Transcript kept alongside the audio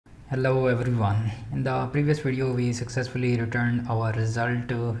Hello everyone. In the previous video we successfully returned our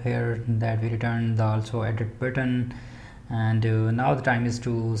result here, that we returned the also edit button, and now the time is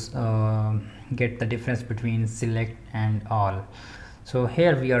to get the difference between select and all. So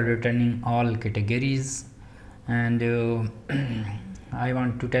here we are returning all categories, and I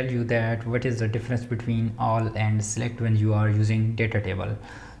want to tell you that what is the difference between all and select when you are using data table.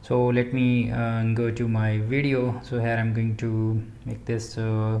 So let me go to my video. So here I'm going to make this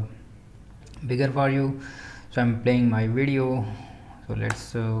bigger for you. So I'm playing my video, so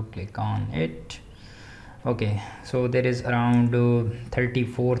let's click on it. Okay, so there is around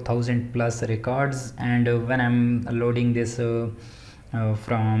 34,000 plus records, and when I'm loading this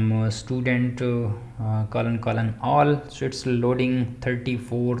from student colon all, so it's loading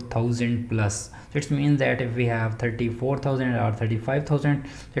 34,000 plus. So it means that if we have 34,000 or 35,000,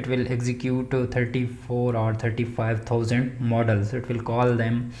 it will execute 34 or 35,000 models. It will call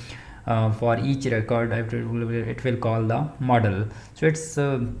them for each record. It will call the model. So it's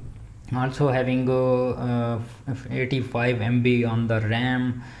also having 85 MB on the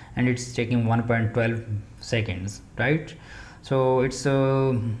RAM, and it's taking 1.12 seconds, right? So it's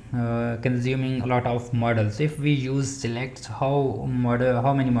consuming a lot of models. If we use select, how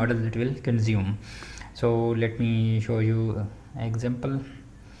many models it will consume. So let me show you example.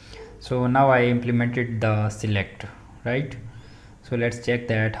 So now I implemented the select, right? So let's check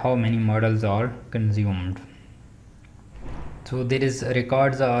that how many models are consumed. So there is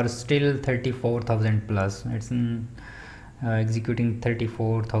records are still 34,000 plus. It's executing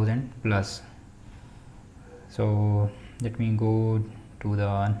 34,000 plus. So let me go to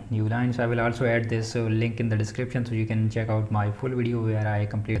the new line. So I will also add this link in the description, so you can check out my full video where I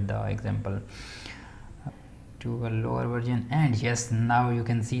completed the example to a lower version. And yes, now you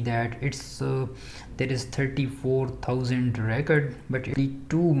can see that it's there is 34,000 record, but only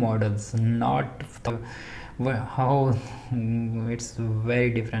 2 models, not how it's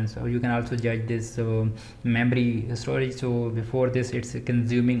very different. So you can also judge this memory storage. So before this it's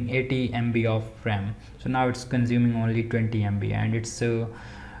consuming 80 MB of RAM, so now it's consuming only 20 MB, and it's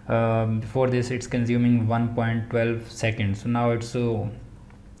before this it's consuming 1.12 seconds, so now it's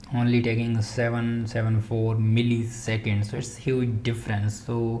only taking 774 milliseconds. So it's huge difference.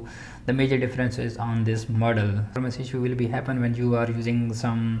 So the major difference is on this model. Performance issue will be happen when you are using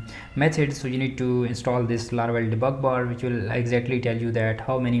some methods. So you need to install this Laravel debug bar, which will exactly tell you that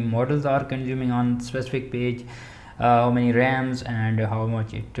how many models are consuming on specific page, how many RAMs, and how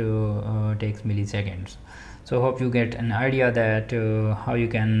much it takes milliseconds. So hope you get an idea that how you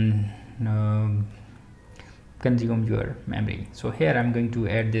can consume your memory. So here I'm going to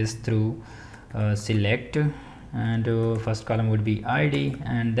add this through select, and first column would be ID,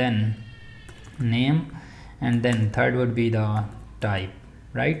 and then name, and then third would be the type,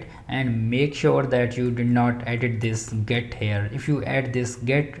 right? And make sure that you did not edit this get here. If you add this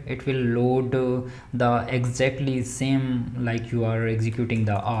get, it will load the exactly same like you are executing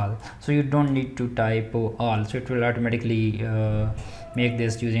the all. So you don't need to type all, so it will automatically make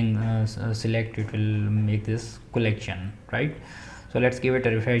this using select. It will make this collection, right? So let's give it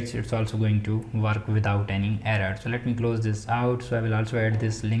a refresh. It's also going to work without any error. So let me close this out. So I will also add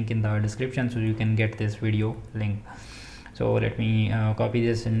this link in the description, so you can get this video link. So let me copy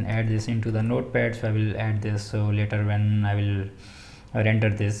this and add this into the notepad. So I will add this later when I will render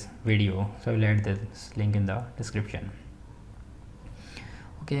this video. So I will add this link in the description.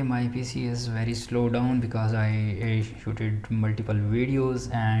 Okay, my PC is very slow down because I shooted multiple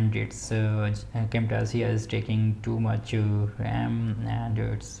videos, and its Camtasia is taking too much RAM, and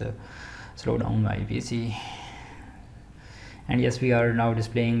it's slow down my PC. And yes, we are now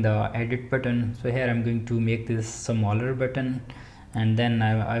displaying the edit button. So here I'm going to make this smaller button, and then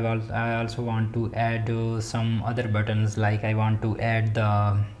I also want to add some other buttons, like I want to add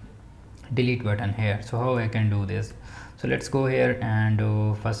the delete button here. So how I can do this? So let's go here, and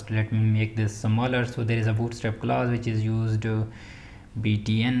first let me make this smaller. So there is a Bootstrap class which is used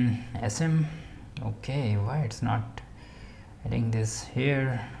btn sm. Okay, why it's not adding this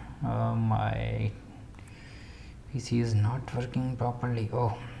here? My PC is not working properly.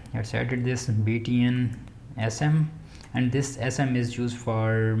 Oh, let's added this btn sm, and this sm is used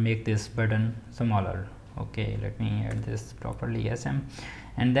for make this button smaller. Okay, let me add this properly sm,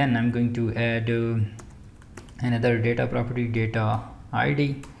 and then I'm going to add another data property, data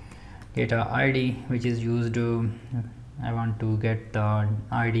id, which is used I want to get the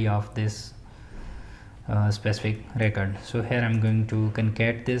id of this specific record. So here I'm going to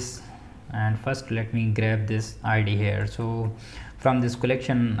concat this, and first let me grab this id here. So from this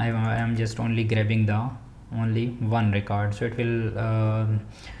collection I am just only grabbing the only one record, so it will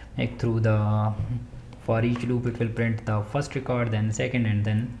through the for each loop it will print the first record, then second, and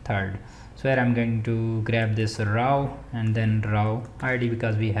then third. So here I'm going to grab this raw and then raw id,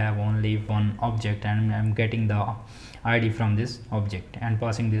 because we have only one object and I'm getting the id from this object and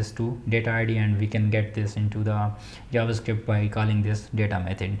passing this to data id, and we can get this into the JavaScript by calling this data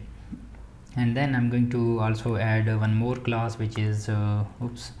method. And then I'm going to also add one more class, which is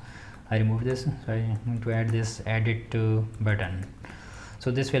oops, I removed this, so I'm going to add this edit button. So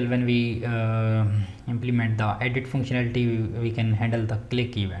this will, when we implement the edit functionality, we can handle the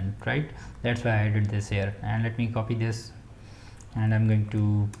click event, right? That's why I added this here. And let me copy this and I'm going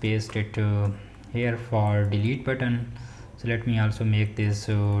to paste it here for delete button. So let me also make this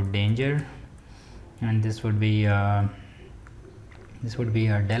danger, and this would be a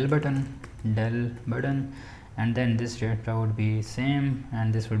del button, and then this data would be same,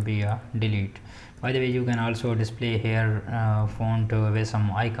 and this would be a delete. By the way, you can also display here font with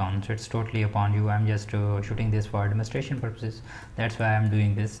some icons. It's totally upon you. I'm just shooting this for demonstration purposes. That's why I'm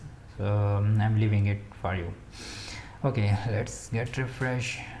doing this. So I'm leaving it for you. Okay, let's get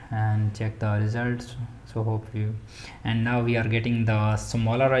refresh and check the results. So hope you, and now we are getting the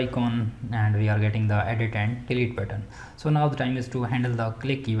smaller icon and we are getting the edit and delete button. So now the time is to handle the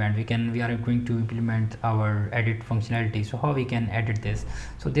click event. We are going to implement our edit functionality. So how we can edit this?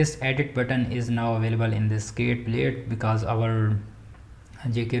 So this edit button is now available in this create blade, because our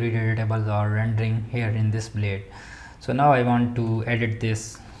jQuery data tables are rendering here in this blade. So now I want to edit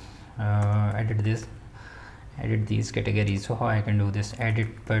this, edit these categories. So how I can do this?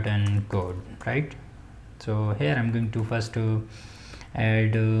 Edit button code, right? So here I'm going to first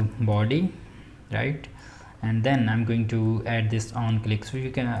add body, right? And then I'm going to add this on click. So you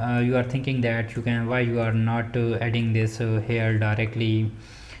can you are thinking that you can, why you are not adding this here directly,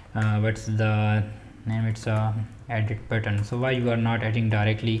 what's the name, it's a edit button. So why you are not adding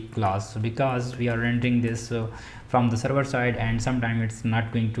directly class? Because we are rendering this from the server side, and sometimes it's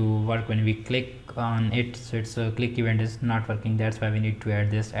not going to work when we click on it. So it's a click event is not working. That's why we need to add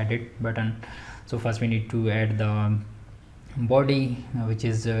this edit button. So first we need to add the body, which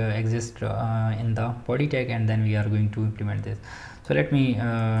is exist in the body tag, and then we are going to implement this. So let me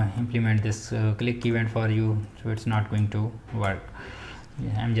implement this click event for you. So it's not going to work.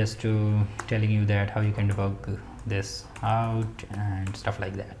 I'm just telling you that how you can debug this out and stuff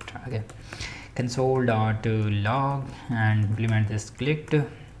like that. Okay, console.log and implement this clicked.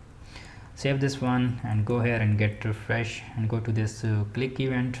 Save this one and go here and get refresh and go to this click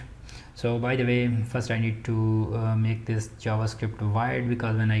event. So by the way, first I need to make this JavaScript wide,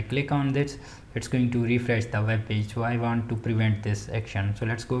 because when I click on this, it's going to refresh the web page. So I want to prevent this action. So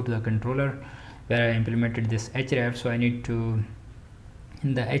let's go to the controller where I implemented this href. So I need to,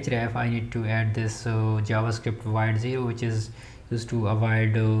 in the href, I need to add this JavaScript wide 0, which is used to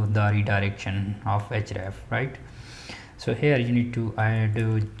avoid the redirection of href, right? So here you need to add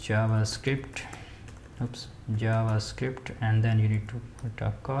JavaScript, and then you need to put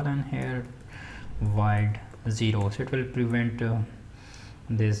a colon here, wide 0. So it will prevent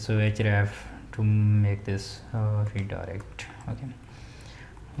this href to make this redirect. Okay,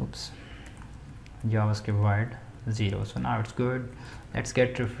 JavaScript wide 0. So now it's good. Let's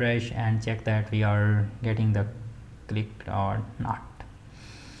get refresh and check that we are getting the clicked or not.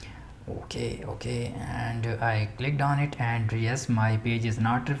 Okay, and I clicked on it, and yes, my page is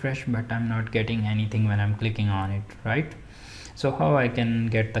not refreshed, but I'm not getting anything when I'm clicking on it, right? So how I can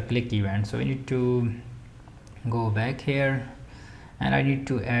get the click event? So we need to go back here, and I need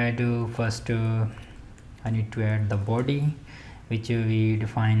to add first I need to add the body, which we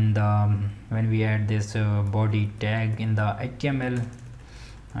define the when we add this body tag in the HTML.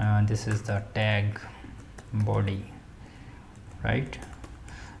 This is the tag body, right?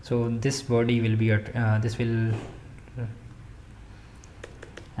 So this body will be this will,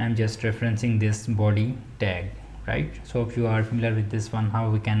 I'm just referencing this body tag, right? So if you are familiar with this one, how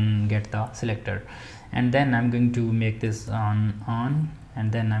we can get the selector. And then I'm going to make this on,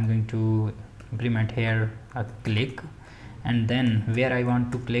 and then I'm going to implement here a click, and then where I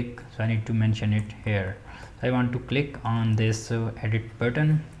want to click, so I need to mention it here. So I want to click on this edit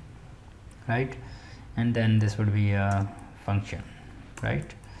button, right? And then this would be a function,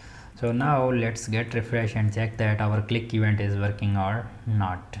 right? So now let's get refresh and check that our click event is working or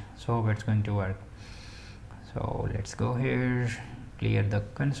not. So it's going to work. So let's go here, clear the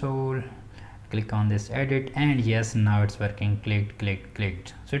console, click on this edit, and yes, now it's working.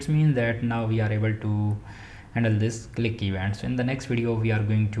 Clicked. So it means that now we are able to handle this click event. So in the next video we are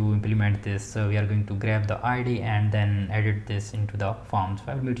going to implement this. So we are going to grab the ID and then edit this into the form. So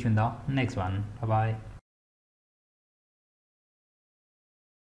I will meet you in the next one. Bye bye.